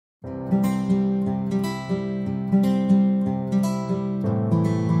Hey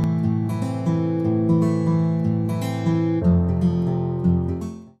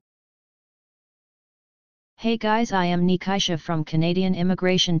guys, I am Nikisha from Canadian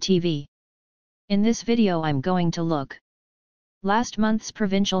Immigration TV. In this video I'm going to look last month's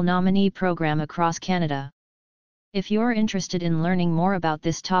Provincial Nominee Program across Canada. If you're interested in learning more about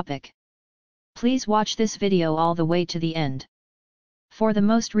this topic, please watch this video all the way to the end. For the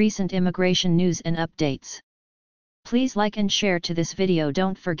most recent immigration news and updates, please like and share to this video.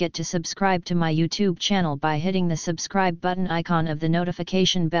 Don't forget to subscribe to my YouTube channel by hitting the subscribe button icon of the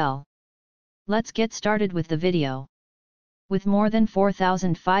notification bell. Let's get started with the video. With more than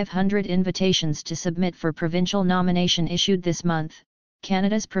 4,500 invitations to submit for provincial nomination issued this month,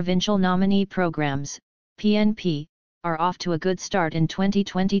 Canada's Provincial Nominee Programs, PNP, are off to a good start in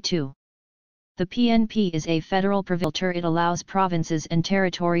 2022. The PNP is a federal provincial. It allows provinces and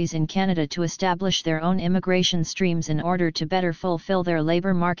territories in Canada to establish their own immigration streams in order to better fulfill their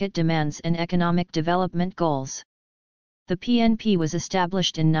labour market demands and economic development goals. The PNP was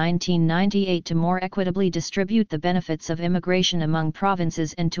established in 1998 to more equitably distribute the benefits of immigration among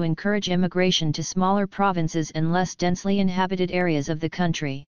provinces and to encourage immigration to smaller provinces and less densely inhabited areas of the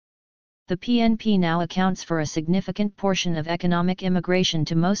country. The PNP now accounts for a significant portion of economic immigration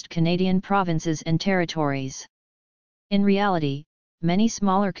to most Canadian provinces and territories. In reality, many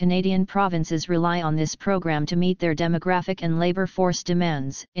smaller Canadian provinces rely on this program to meet their demographic and labour force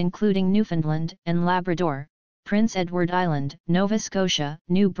demands, including Newfoundland and Labrador, Prince Edward Island, Nova Scotia,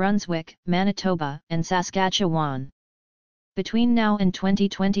 New Brunswick, Manitoba, and Saskatchewan. Between now and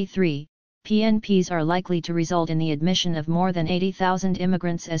 2023, PNPs are likely to result in the admission of more than 80,000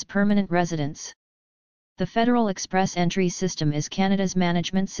 immigrants as permanent residents. The Federal Express Entry System is Canada's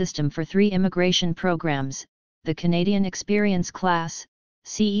management system for three immigration programs: the Canadian Experience Class,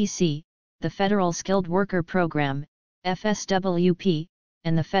 CEC, the Federal Skilled Worker Program, FSWP,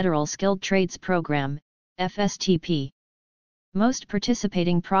 and the Federal Skilled Trades Program, FSTP. Most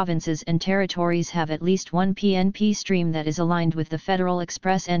participating provinces and territories have at least one PNP stream that is aligned with the Federal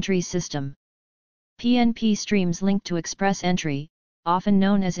Express Entry System. PNP streams linked to Express Entry, often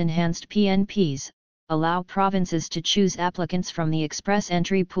known as enhanced PNPs, allow provinces to choose applicants from the Express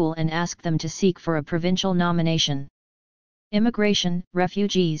Entry pool and ask them to seek for a provincial nomination. Immigration,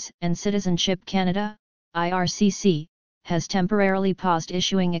 Refugees, and Citizenship Canada, IRCC, has temporarily paused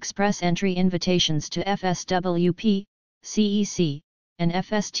issuing Express Entry invitations to FSWP, CEC, and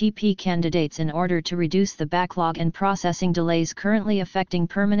FSTP candidates in order to reduce the backlog and processing delays currently affecting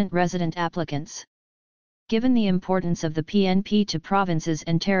permanent resident applicants. Given the importance of the PNP to provinces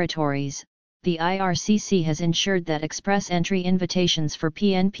and territories, the IRCC has ensured that Express Entry invitations for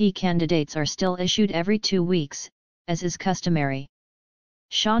PNP candidates are still issued every 2 weeks, as is customary.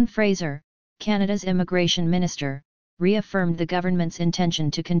 Sean Fraser, Canada's Immigration Minister, reaffirmed the government's intention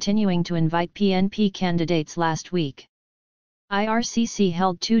to continuing to invite PNP candidates last week. IRCC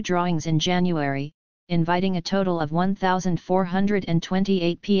held 2 drawings in January, inviting a total of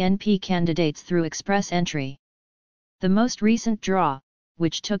 1,428 PNP candidates through Express Entry. The most recent draw,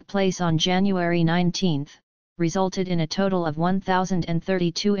 which took place on January 19, resulted in a total of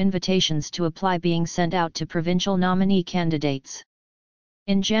 1,032 invitations to apply being sent out to provincial nominee candidates.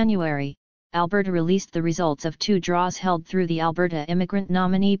 In January, Alberta released the results of 2 draws held through the Alberta Immigrant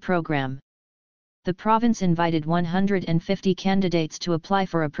Nominee Program. The province invited 150 candidates to apply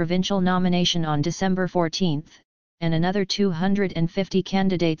for a provincial nomination on December 14, and another 250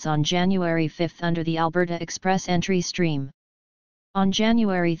 candidates on January 5 under the Alberta Express Entry stream. On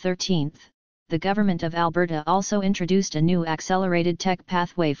January 13, the Government of Alberta also introduced a new accelerated tech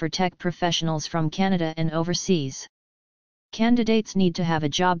pathway for tech professionals from Canada and overseas. Candidates need to have a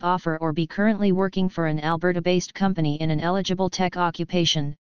job offer or be currently working for an Alberta-based company in an eligible tech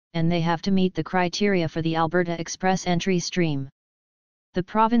occupation, and they have to meet the criteria for the Alberta Express Entry stream. The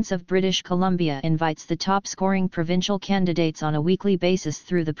province of British Columbia invites the top-scoring provincial candidates on a weekly basis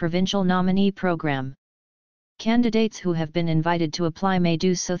through the Provincial Nominee Program. Candidates who have been invited to apply may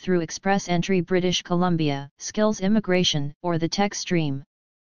do so through Express Entry British Columbia, Skills Immigration, or the Tech stream.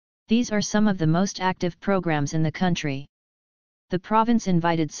 These are some of the most active programs in the country. The province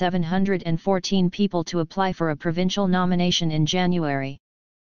invited 714 people to apply for a provincial nomination in January.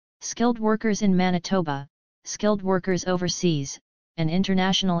 Skilled workers in Manitoba, skilled workers overseas, and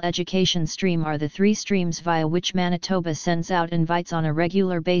international education stream are the 3 streams via which Manitoba sends out invites on a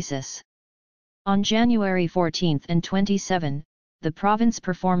regular basis. On January 14 and 27, the province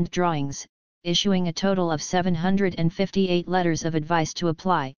performed drawings, issuing a total of 758 letters of advice to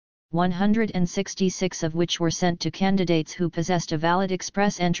apply, 166 of which were sent to candidates who possessed a valid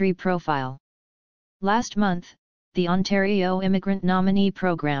express entry profile. Last month, the Ontario Immigrant Nominee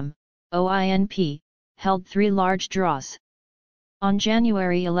Program, OINP, held 3 large draws. On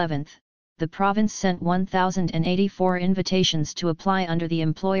January 11, the province sent 1,084 invitations to apply under the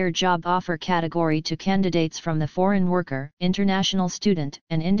employer job offer category to candidates from the foreign worker, international student,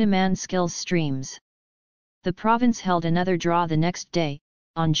 and in-demand skills streams. The province held another draw the next day,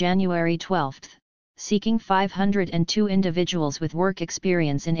 on January 12, seeking 502 individuals with work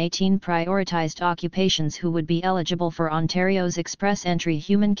experience in 18 prioritized occupations who would be eligible for Ontario's Express Entry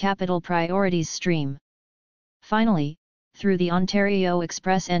Human Capital Priorities stream. Finally, through the Ontario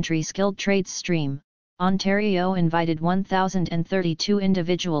Express Entry Skilled Trades stream, Ontario invited 1,032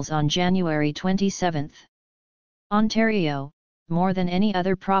 individuals on January 27. Ontario, more than any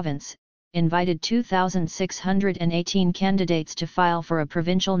other province, invited 2,618 candidates to file for a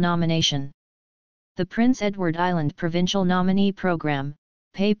provincial nomination. The Prince Edward Island Provincial Nominee Program,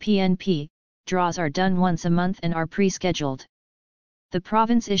 PNP, draws are done once a month and are pre-scheduled. The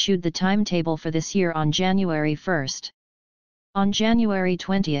province issued the timetable for this year on January 1. On January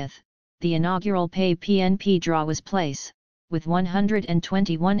 20, the inaugural PNP draw was placed, with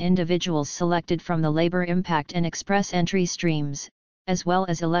 121 individuals selected from the Labour Impact and Express Entry streams, as well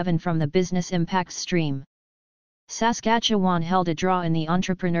as 11 from the Business Impact stream. Saskatchewan held a draw in the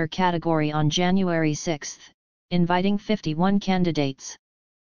Entrepreneur category on January 6, inviting 51 candidates.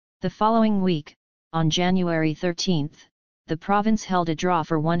 The following week, on January 13, the province held a draw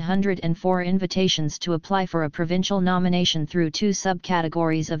for 104 invitations to apply for a provincial nomination through 2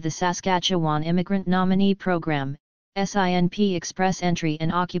 subcategories of the Saskatchewan Immigrant Nominee Program, SINP Express Entry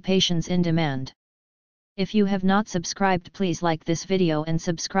and Occupations in Demand. If you have not subscribed, please like this video and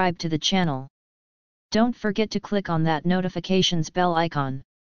subscribe to the channel. Don't forget to click on that notifications bell icon.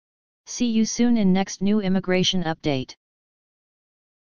 See you soon in next new immigration update.